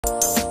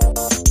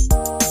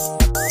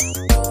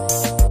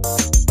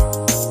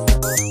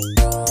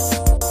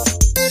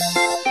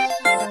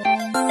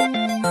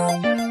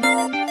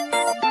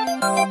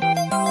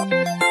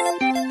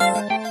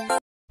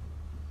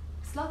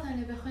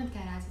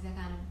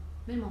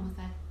من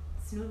مامۆستا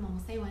سنوور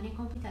مامۆستای وانەی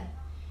کۆمپیوتەر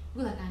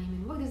گوڵەکانی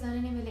من وەک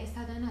دەزانن ئێمە لە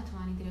ئێستادا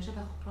ناتوانین درێژە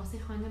بە پرۆسی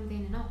خوێندن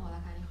بدەینە ناو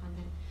هۆڵەکانی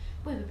خوێندن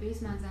بۆیە بە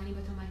پێویستمانزانی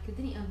بە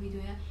تۆمارکردنی ئەم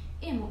ڤیدیۆیە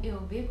ئێمە و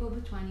ئێوە بێکەوە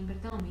بتوانین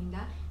بەردەوام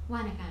بیندا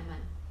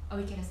وانەکانمان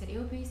ئەوەی کە لەسەر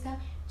ئێوە پێویستە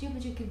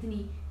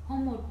جێبەجێکردنی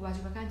هۆموۆرک و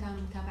واجبەکانتان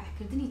و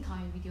متابعکردنی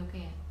تاوی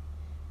ڤیدیۆکەیە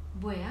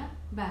بۆیە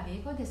با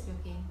بەیەکەوە دەست پێ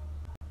بکەین.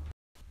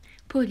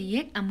 پۆلی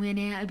یەک ئەم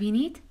وێنەیە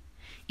ئەبینیت؟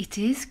 It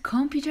is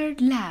computer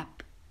lab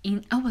in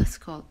our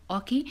school.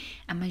 Okay,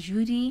 ئەمە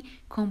ژووری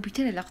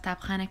کۆمپیوتەرە لە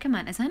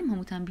قوتابخانەکەمان ئەزانم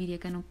هەمووتان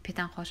بیرەکەن و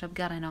پێتان خۆشە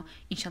بگەڕێنەوە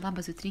ئینشەڵا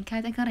بە زووترین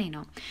کات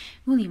دەگەڕێنەوە.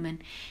 وڵی من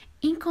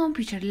In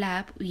computer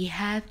lab we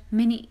have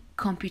many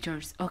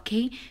computers.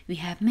 Okay, we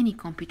have many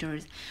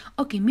computers.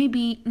 Okay,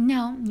 maybe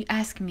now you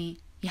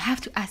have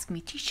to ask me,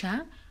 teacher,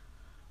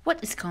 what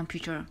is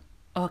computer?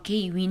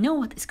 Okay, we know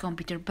what is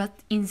computer, but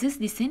in this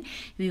lesson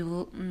we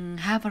will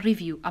have a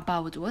review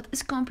about what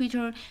is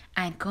computer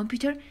and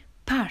computer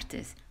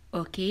parts.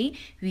 Okay,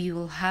 we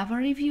will have a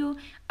review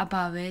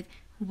about it,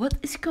 what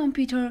is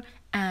computer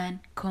and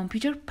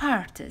computer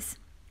parts.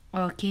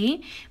 Okay,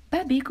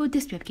 babiko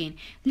dispepkin.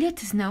 Let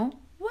us know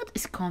what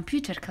is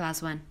computer,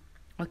 class 1.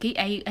 Okay,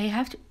 I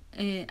have to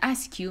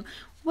ask you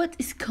what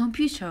is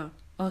computer.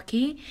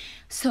 Okay,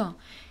 so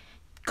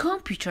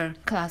computer,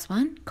 class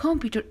 1,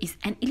 computer is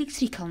an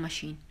electrical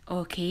machine.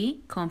 Okay,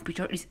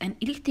 computer is an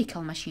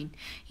electrical machine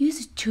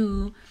used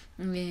to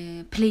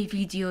play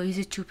video,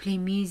 used to play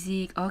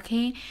music.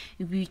 Okay,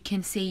 we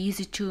can say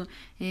used to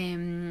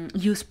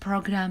use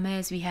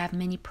programs. We have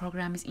many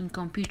programs in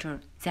computer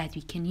that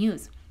we can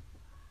use.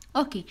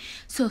 Okay,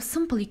 so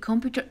simply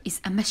computer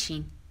is a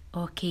machine,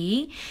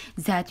 okay,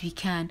 that we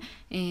can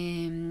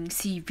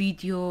see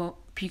video,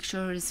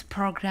 pictures,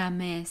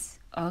 programs.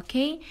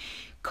 Okay,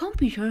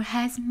 computer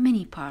has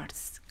many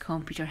parts.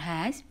 Computer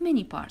has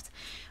many parts.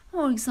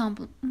 For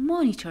example,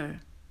 monitor.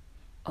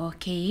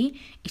 Okay,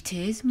 it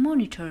is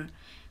monitor.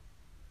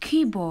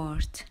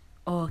 Keyboard.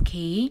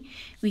 Okay,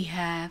 we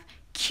have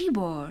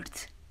keyboard.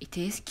 It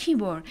is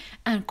keyboard.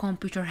 And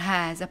computer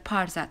has a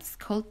part that's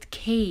called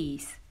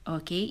case.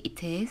 Okay,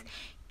 it is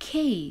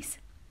case.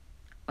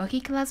 Okay,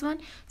 class 1,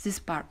 this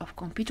part of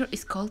computer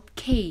is called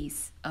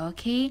case.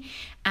 Okay,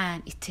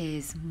 and it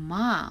is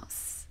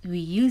mouse. We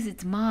use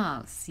it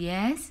mouse.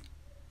 Yes.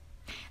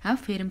 ها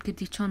فێرم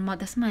کردی چۆن ما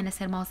دەسمان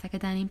لەسەر ماوسەکە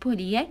دانین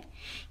پۆلی یەک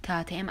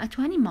کاتە ئێمە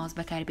ئەتوانین ماوس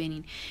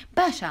بەکاربێنین.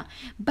 باشە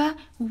بە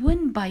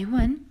one by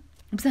one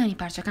بزانی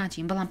پارچەکان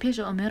چین بەڵام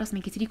پێشەوە ئەمە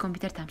ڕسمێکی تری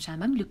کۆمپیوتەر تامشان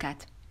بەم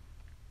لوکات.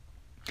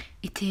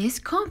 It is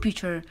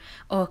computer.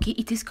 Okay,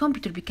 it is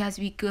computer because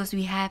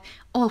we have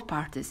all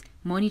parts: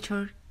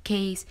 monitor,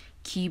 case,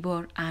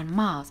 keyboard and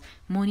mouse.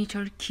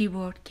 Monitor,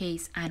 keyboard,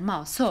 case and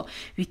mouse. So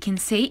we can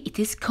say it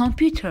is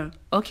computer.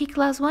 Okay,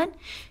 class 1,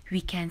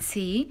 we can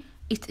say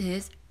it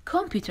is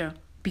computer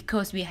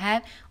because we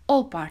have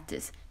all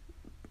parts: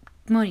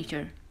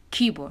 monitor,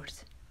 keyboard,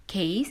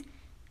 case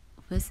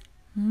with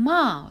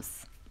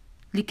mouse.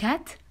 Look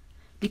at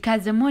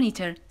the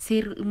monitor.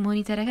 سير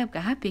مونيترەکە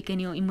بکە ها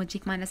پێکەنیەوە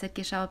ئیمۆجیکمان لەسەر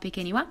کێشاوە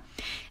پێکەنیوە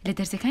لە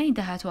دەرسەکانی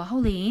داهاتوە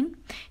هەوڵێن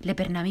لە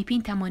بەرنامەی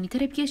پێین تا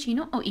مۆنیتەرە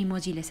بکێشینەوە ئەو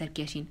ئیمۆجی لەسەر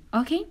بکێشین.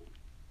 Okay?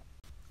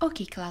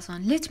 Okay, class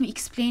 1, let me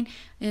explain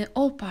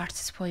all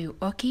parts for you.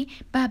 Okay,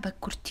 با بە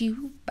کورتی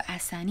و بە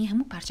ئاسانی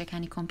هەموو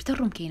پارچەکانی کۆمپیوتەر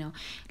ڕوونکەینەوە.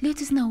 Let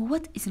us know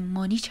what is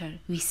monitor.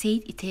 We said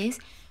it is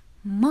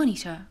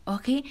monitor.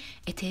 Okay,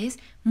 it is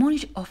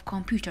monitor of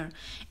computer.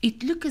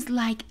 It looks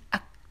like a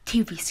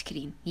TV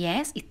screen.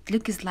 Yes, it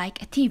looks like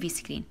a TV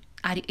screen.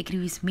 Are you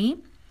agree with me?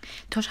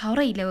 تۆش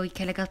هاوڕێی لەوەی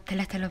کە لەگەڵ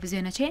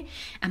تەلەڤیزیۆنەچێ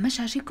ئەمە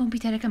شاشەی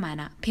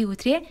کۆمپیوتەرەکەمانە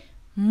پێوترێ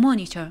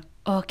monitor.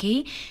 Okay,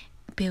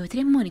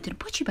 پێوترێ monitor.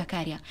 بۆچی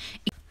بەکارە؟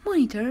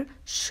 Monitor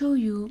show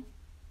you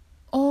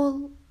all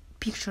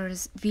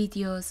pictures,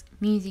 videos,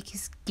 music,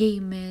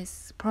 games,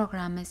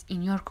 programs in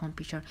your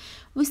computer.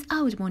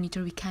 Without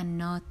monitor we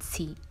cannot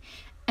see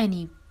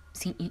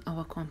anything in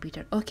our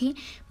computer. Okay,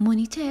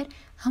 monitor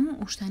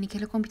هەموو شتانی کە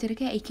لە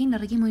کۆمپیوتەرەکە ئەیکەین لە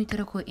ڕێگەی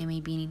مۆنیتەرەکۆ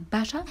ئێمەی بینین.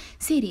 باشە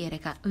سێری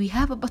ئێرەکە we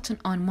have a button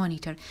on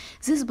monitor.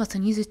 This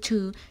button uses to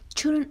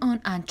turn on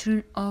and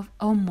turn off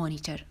our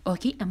monitor.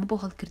 Okay, ئەمە بۆ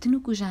هەڵکردن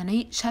و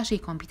کوژانەی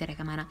شاشەی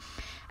کۆمپیوتەرەکەمانە.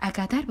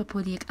 ئاگادار بە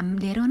پۆلیەک ئەم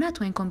لێرەوە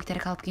ناتوانین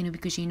کۆمپیوتەرەکە هەڵبکەین و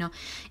بکوژینەوە.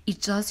 It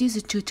just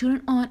uses to turn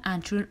on and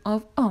turn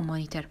off our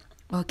monitor.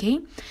 Okay,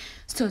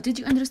 so did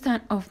you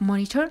understand of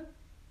monitor?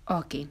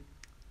 Okay,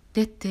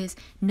 let us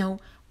know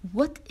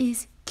what is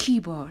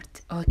keyboard.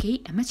 Okay,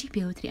 ئەمە چی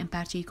پێوتری ئەم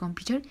پارچەی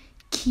کۆمپیوتەر؟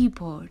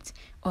 keyboard.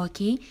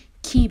 Okay,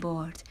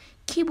 keyboard.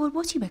 Keyboard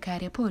بۆچی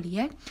بەکارێ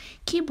پۆلیەک؟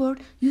 Keyboard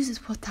uses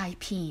for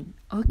typing.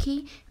 Okay,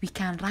 we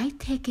can write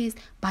text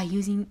by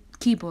using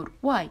keyboard.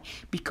 Why?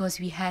 Because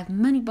we have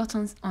many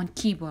buttons on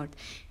keyboard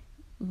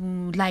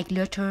like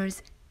letters,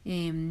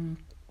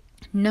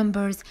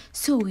 numbers.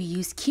 So we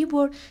use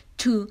keyboard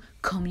to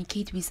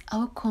communicate with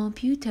our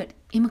computer.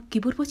 ئێمە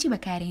keyboard بۆچی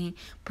بەکارێنین؟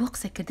 بۆ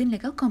قسەکردن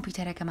لەگەڵ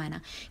کۆمپیوتەرەکەمانە.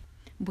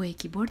 بۆ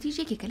کیبۆردی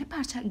یەکێکە لە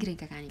پارچە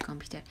گرنگەکانی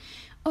کۆمپیوتەر.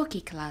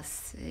 Okay,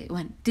 class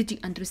 1, did you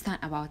understand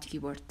about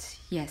keyboard?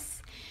 Yes.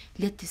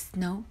 Let us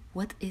know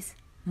what is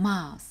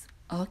mouse.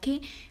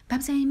 اوكي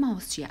بابزانین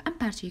ماوس چیە ئەم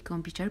پارچەی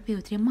کۆمپیوتەر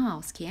پێوترێ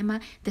ماوس کە ئێمە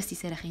دەستی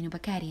سەرەخین و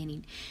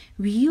بەکارێنین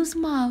we use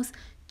mouse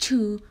to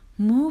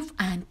move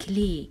and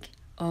click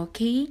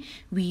okay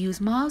we use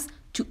mouse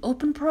to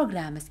open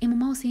programs ئێمە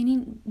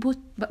ماوسێنین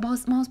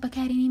ماوس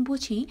بەکارێنین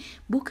بۆچی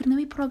بۆ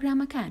کردنەوەی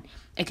پرۆگرامەکان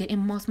ئەگەر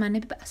ئێمە ماوسمان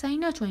نەبێت بە ئاسایی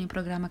ناتوانین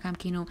پرۆگرامەکان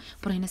بکەین و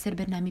بڕێنە سەر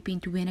بەرنامی پێین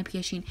و وێنە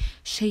بکێشین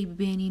شەی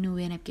ببێنین و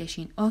وێنە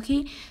بکێشین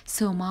okay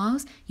so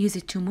mouse use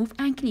it to move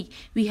and click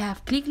we have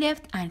click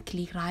left and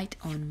click right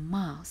on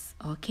mouse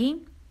okay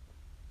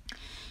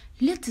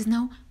let us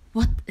know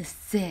what is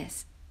this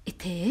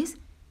it is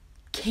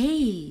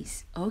case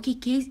okay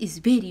case is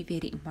very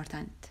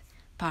important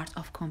part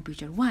of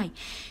computer why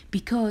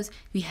because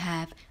we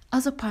have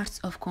other parts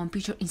of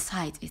computer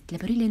inside it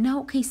لبری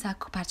لناو کیسا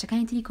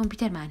پارچەکانی تری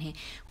کۆمپیوتەرمان هەیە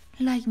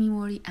like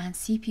memory and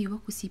CPU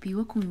وەکو CPU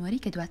وەکو memory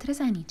کە دواتر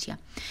زانی چیە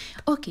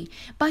okay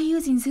by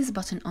using this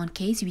button on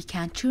case we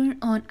can turn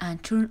on and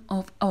turn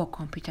off our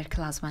computer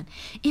class 1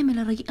 ئێمە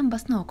لە ڕێگەی ئەم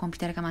بەستنەوە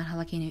کۆمپیوتەرەکەمان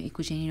هەڵەکەینەوە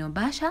ئیکوژێنینەوە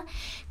باشە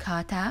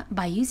کاتە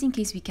by using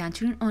case we can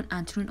turn on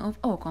and turn off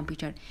our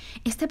computer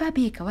ئێستا با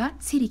بەیەکەوە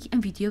سیرێکی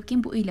ئەم ڤیدیۆ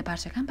بکەین بۆ ئەوی لە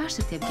پارچەکان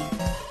باشتر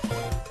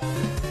تێبگەین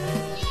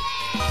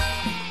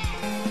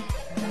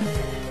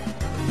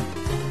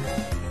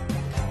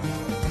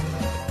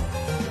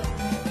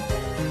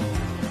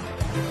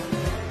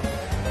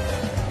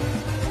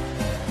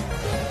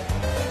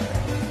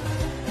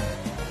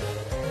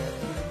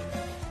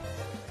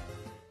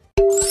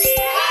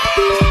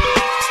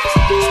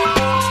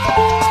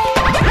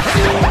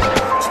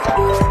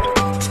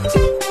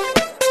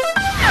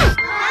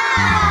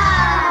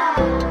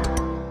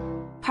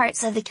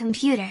Parts of the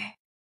computer.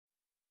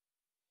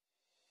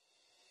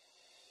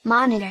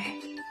 Monitor,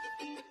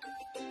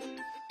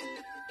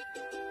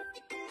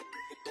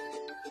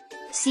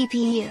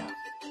 CPU,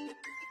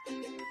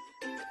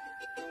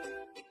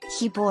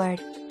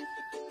 keyboard,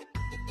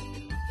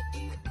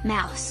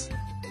 mouse,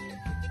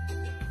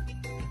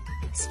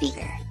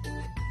 speaker,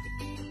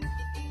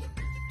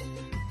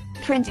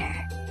 printer,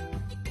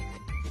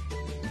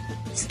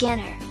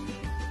 scanner.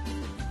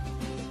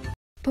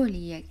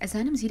 پۆلی یەک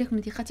ئەزانم زیرەک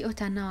مدیقەتی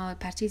ئەوتانەوە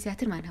پارچەی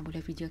زیاترمان هەبوو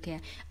لە ڤیدیۆکەیە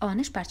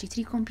ئەوانش پارچەی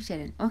تری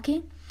کۆمپیوتەرن okay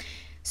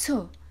so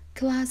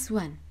class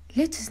 1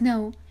 let us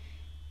know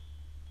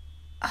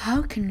how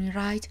can we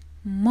write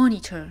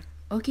monitor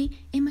okay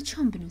ئێمە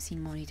چۆن بنووسین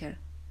monitor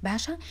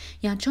باشە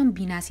یان چۆن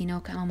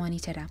بیناسینەوە کە ئەمە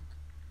مانیتەرە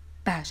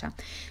باشە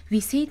we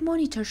said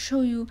monitor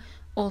show you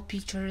all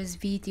pictures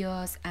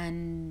videos and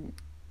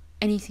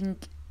anything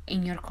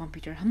in your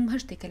computer هەموو هەر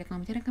شتێکە لە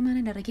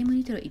کۆمپیوتەرەکەمانە لە ڕێگەی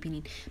مۆنیتۆر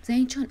ئیبینین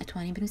بزانین چۆن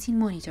ئەتوانین بنووسین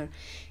مۆنیتۆر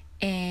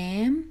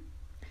M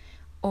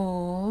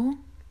O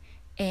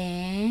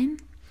N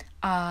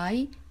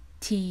I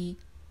T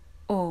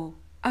O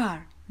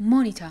R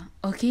monitor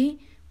okay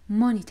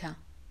monitor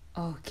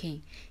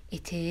okay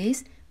it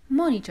is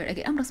monitor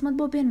ئەگەر ئەم ڕسمەت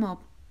بۆ بێنمەوە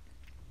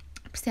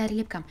پرسیاری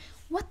لێ بکەم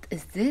what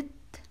is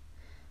it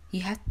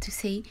you have to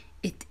say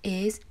it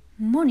is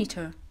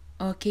monitor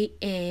okay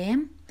M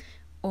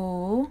O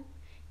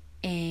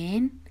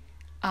N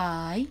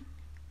I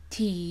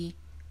T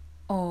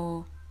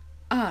O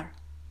R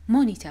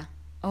monitor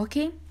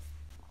okay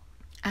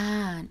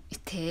and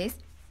it is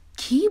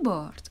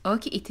keyboard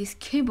okay it is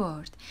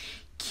keyboard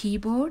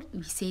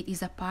we say it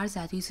is a part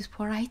that uses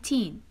for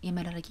writing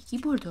ئێمە لە ڕێگەی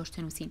keyboard دۆشت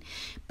نووسین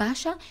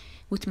باشە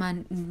وتمان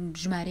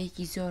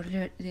ژمارەیەکی زۆر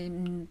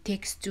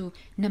تێکست و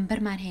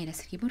نمبەرمان هەیە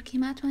لەسەر keyboard کە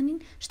ماتوانین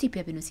شتی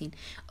پێ بنووسین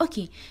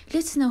okay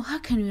let's know how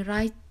can we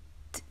write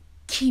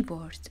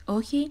keyboard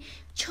okay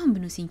چۆن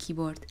بنووسین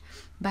keyboard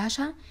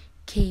باشە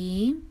K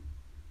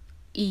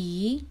E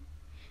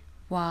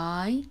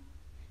Y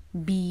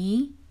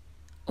B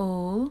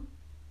O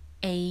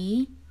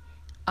A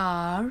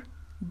R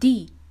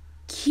D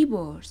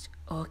keyboard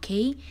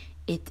okay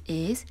it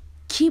is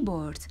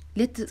keyboard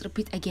let's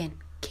repeat again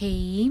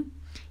K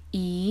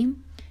E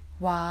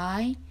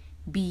Y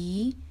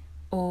B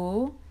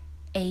O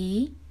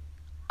A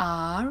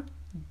R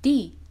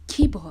D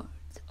keyboard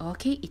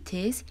okay it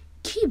is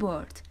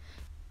keyboard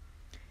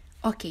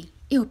okay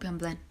ئێوە پێم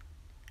بڵێن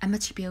ئەمە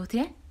چی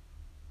پێوترێ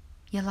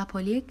یەڵا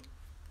پۆلیەک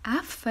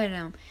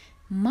ئافەرم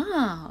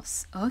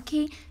mouse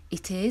okay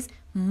it is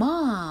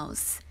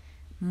mouse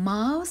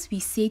we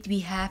said we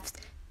have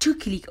to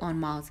click on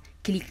mouse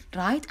click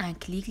right and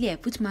click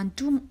left وتمان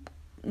دوو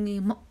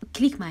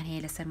کلیکمان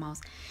هەیە لەسەر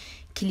mouse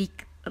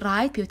click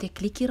right پێوتێ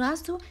کلیکی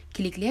ڕاست و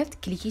click left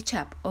کلیکی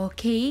چەپ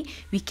okay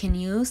we can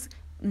use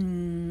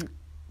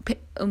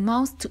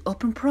mouse to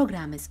open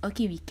programs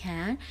okay we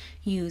can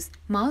use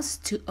mouse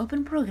to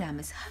open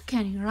programs how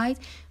can you write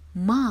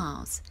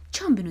mouse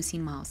چۆن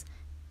بنووسین mouse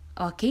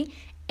okay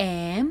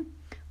M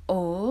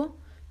O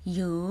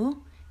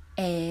U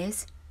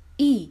S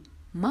E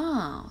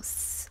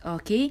mouse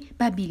okay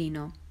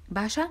بابیلینۆ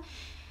باشە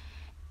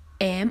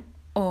M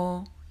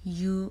O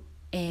U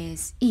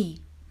S E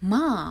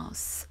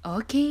mouse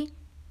okay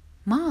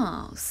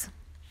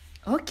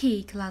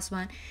okay class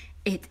 1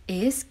 it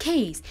is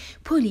case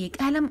پۆلیەک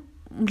ئالم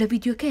لە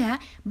ڤیدیۆکەیە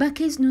بە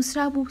کەیس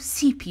نووسرا بوو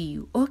CPU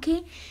okay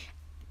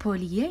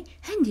پۆلیە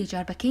هەندێک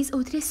جار بە کەیس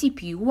ئەوترێ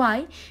CPU. Why?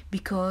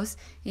 Because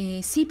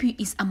CPU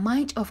is a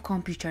mind of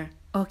computer.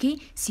 Okay?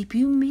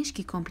 CPU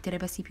مشکی کۆمپیوتەرە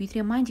بە CPU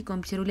ترێ مایندی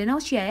کۆمپیوتەر و لەناو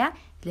چیایە؟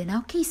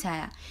 لەناو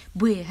کەیسایە.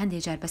 بۆیە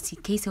هەندێک جار بە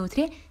کەیس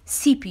ئەوترێ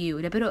CPU.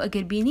 لەبەرەوە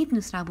ئەگەر بینیت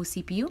نووسرابوو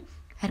CPU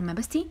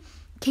هەرمەبەستی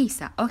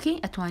کەیسە. Okay?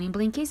 ئەتوانین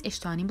بڵین کەیس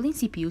ئەتوانین بڵین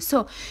CPU. So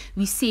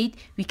we said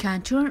we can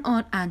turn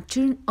on and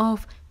turn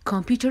off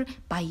computer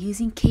by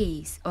using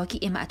case. Okay?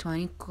 ئێمە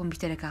ئەتوانین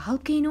کۆمپیوتەرەکە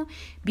هەڵبکەین و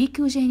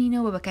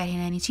بیکوژێنینەوە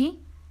بەکارهێنانی چی؟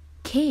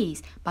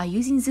 Case. By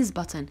using this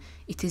button,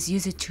 it is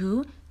used to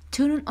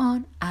turn on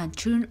and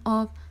turn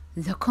off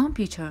the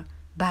computer.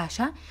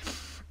 باشە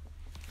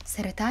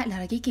سەرەتا لە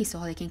ڕێگەی کەیسە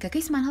هەڵەکەین کە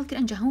کەیسمان هەڵکرد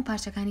ئەنجا هەموو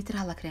پارچەکانی تر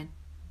هەڵەکرێن.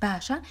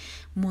 باشە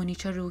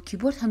مۆنیتۆر و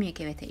کیبۆرد هەموو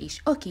یەکەوێتە ئیش.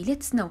 Okay,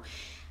 let's know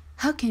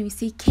how can we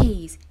say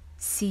case?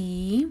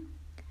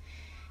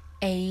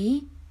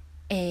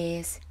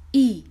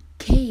 C-A-S-E.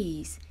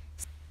 Case.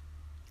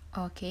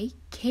 Okay,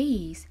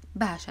 case.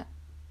 باشە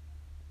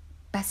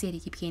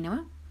باسێرێکی بکەینەوە.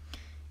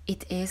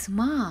 It is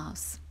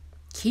mouse,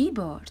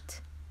 keyboard,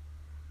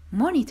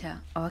 monitor.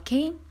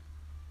 Okay,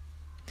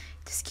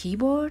 it is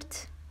keyboard.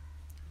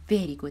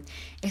 Very good.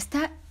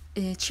 ئێستا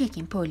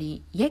چیەکین پۆلی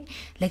یەک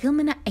لەگەڵ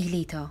منە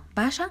ئەیلیتەوە.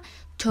 باشە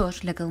تۆش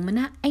لەگەڵ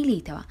منە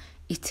ئەیلیتەوە.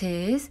 It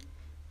is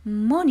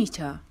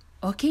monitor.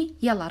 Okay,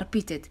 يلا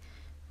repeat it.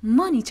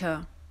 Monitor.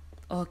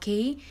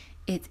 Okay,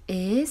 it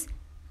is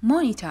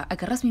monitor.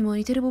 ئەگەر ڕسمی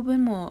مۆنیتۆر بۆ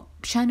بنمەوە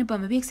پیشانە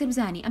بەمە بێکسەر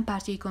بزانی ئەم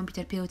پارچەی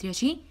کۆمپیوتەر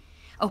پێوترێکی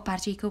ئەو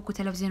پارچەی کەوکو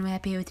تەلەڤیزیۆن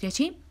وایە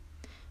پێوترێکی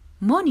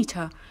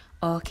monitor.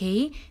 Okay,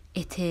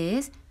 it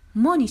is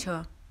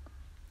monitor.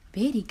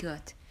 Very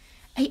good.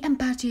 ئەی ئەم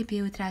پارچەی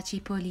پێوتراچی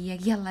پۆلی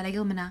یەک یەڵا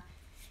لەگەڵ منە.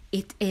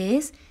 It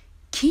is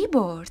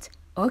keyboard.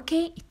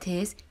 Okay, it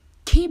is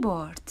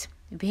keyboard.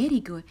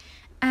 Very good.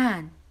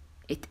 And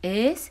it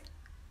is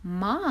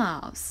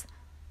mouse.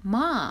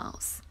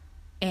 Mouse.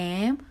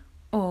 M-O-U-S-E.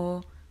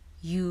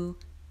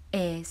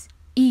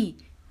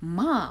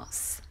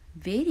 Mouse.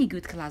 Very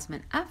good class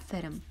من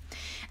ئەفەرم.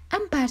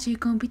 ئەم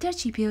پارچەی کۆمپیوتەر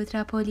چی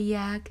پێوترا پۆلی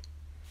یەک؟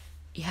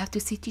 You have to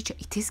say teacher.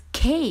 It is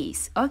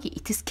case. Okay,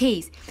 it is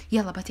case.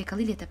 يلا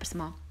باتێکەڵی لێتە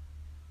پرسمەوە.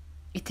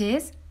 It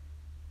is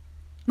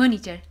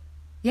monitor.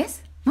 Yes,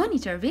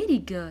 monitor. Very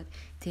good.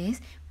 It is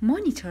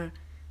monitor.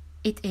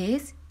 It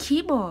is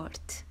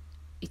keyboard.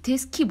 It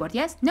is keyboard.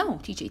 Yes? No,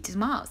 teacher, it is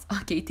mouse.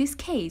 Okay, it is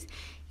case.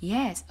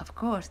 Yes, of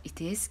course, it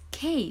is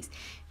case.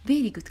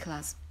 Very good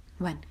class.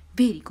 One.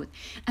 Very good.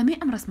 ئەمێ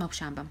ئەم ڕسمە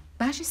بشان بم.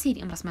 باشە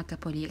سێری ئەم ڕسمەکە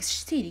پۆلیەک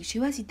سێری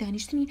شێوازی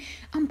دانیشتنی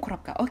ئەم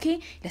کوڕەکە. Okay?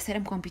 لەسەر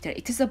ئەم کۆمپیوتەر.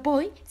 It is a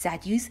boy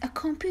that use a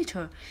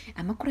computer.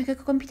 ئەمە کوڕێکە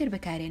کە کۆمپیوتەر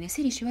بەکارێنێ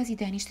سێری شێوازی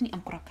دانیشتنی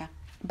ئەم کوڕەکە.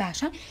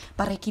 باشە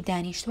بەڕێکی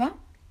دانیشتووە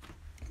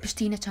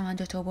پشتینە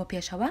چەماندۆتەوە بۆ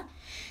پێشەوە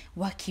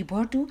وا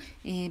کیبۆرد و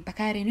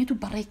بەکارێنێت و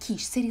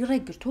بەڕێکیش سەری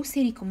ڕێگرتو و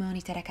سێری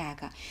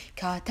کۆمۆنیتەرەکەکە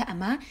کەواتە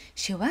ئەمە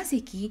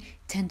شێوازێکی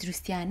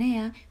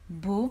تەندروستیانەیە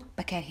بۆ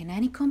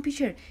بەکارهێنانی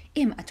کۆمپیوتەر.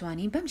 ئێمە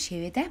ئەتوانین بەم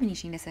شێوەیە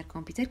بنیشین لەسەر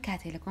کۆمپیوتەر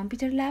کاتێک لە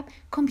کۆمپیوتەر لاب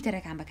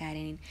کۆمپیوتەرەکان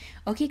بەکارێنین.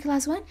 ئۆکەی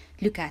کلاس وان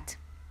لوکات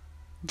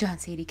جان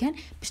سێریکەن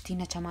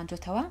پشتینە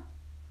چەماندۆتەوە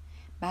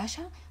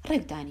باشە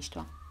ڕێک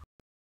دانیشتووە.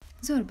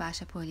 زۆر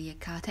باشە پۆلیە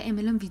کاتە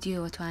ئێمە لەم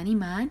ڤیدیۆوە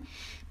توانیمان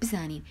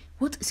بزانین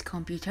what is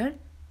computer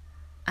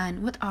and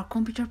what are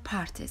computer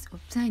parts و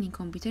بزانین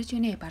کۆمپیوتەر چیە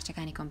نەیە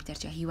پارچەکانی کۆمپیوتەر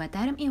چیە.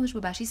 هیوادارم ئێوەش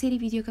بە باشی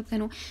سێری ڤیدیۆکە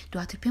بکەن و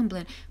دواتر پێم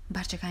بڵێن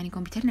پارچەکانی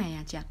کۆمپیوتەر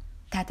نایان چیە.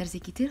 تا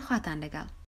دەرزێکی تر خواتان لەگەڵ.